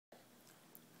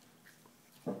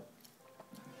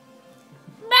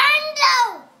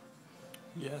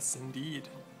Yes, indeed.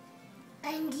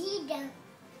 Indeed.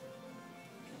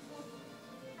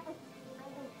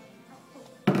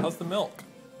 How's the milk?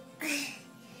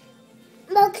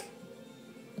 Look.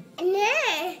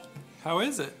 No. How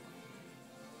is it?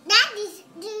 Daddy's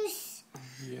juice.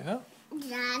 Yeah.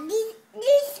 Daddy's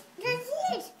juice. That's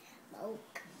it.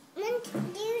 Milk.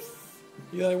 Mint juice.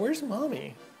 Eli, where's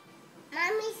Mommy?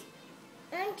 Mommy's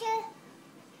went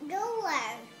to door.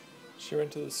 She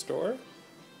went to the store?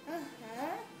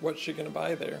 What's she gonna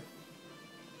buy there?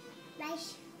 Buy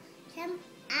some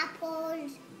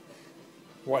apples.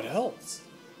 What else?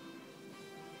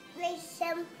 Buy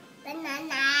some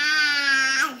bananas.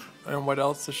 And what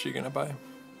else is she gonna buy?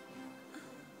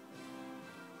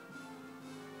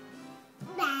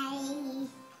 Buy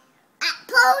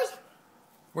apples.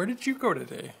 Where did you go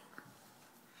today?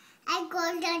 I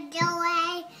go to the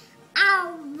way.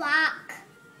 I'll walk.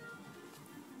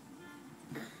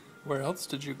 Where else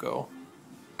did you go?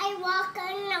 I walk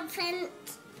on the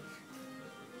fence.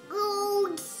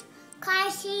 Roads.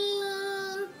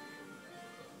 Crossing.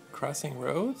 Crossing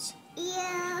roads?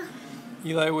 Yeah.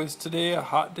 Eli, was today a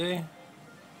hot day?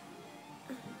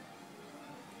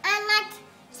 I'm not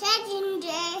sitting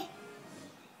there.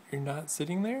 You're not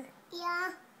sitting there?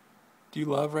 Yeah. Do you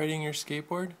love riding your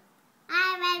skateboard?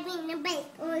 I'm riding the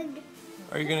skateboard.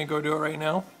 Are you gonna go do it right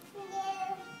now?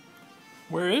 Yeah.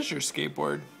 Where is your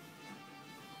skateboard?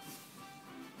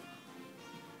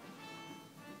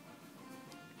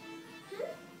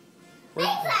 Where-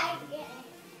 I found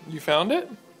it. You found it?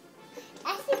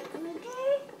 I see a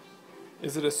scooter.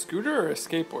 Is it a scooter or a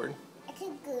skateboard? It's a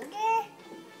scooter.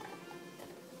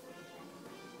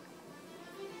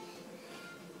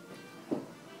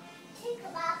 Take a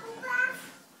bubble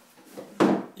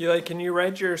bath. Eli, can you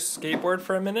ride your skateboard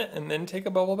for a minute and then take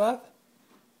a bubble bath?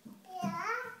 Yeah.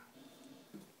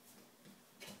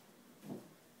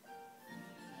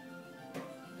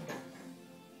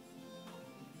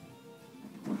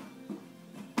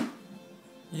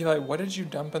 Eli, what did you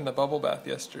dump in the bubble bath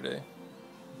yesterday?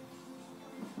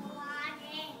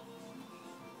 Water.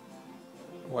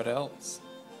 What else?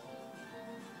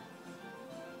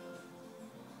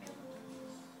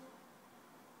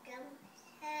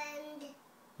 Sand.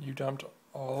 You dumped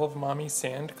all of Mommy's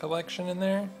sand collection in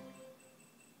there?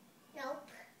 Nope.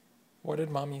 What did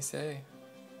Mommy say?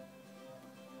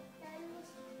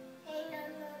 Hey, no.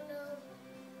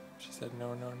 She said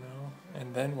no, no, no.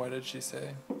 And then what did she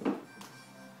say? I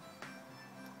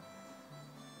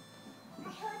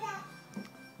heard that.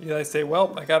 Eli, say,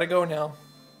 well, I gotta go now.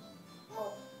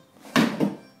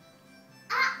 Uh-oh.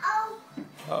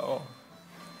 Uh-oh.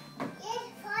 It's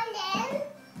falling.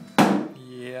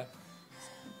 Yeah.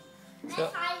 I So,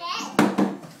 find it.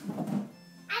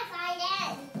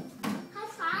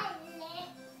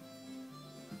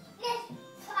 It's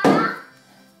fall.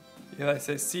 Eli,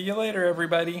 say, see you later,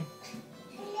 everybody.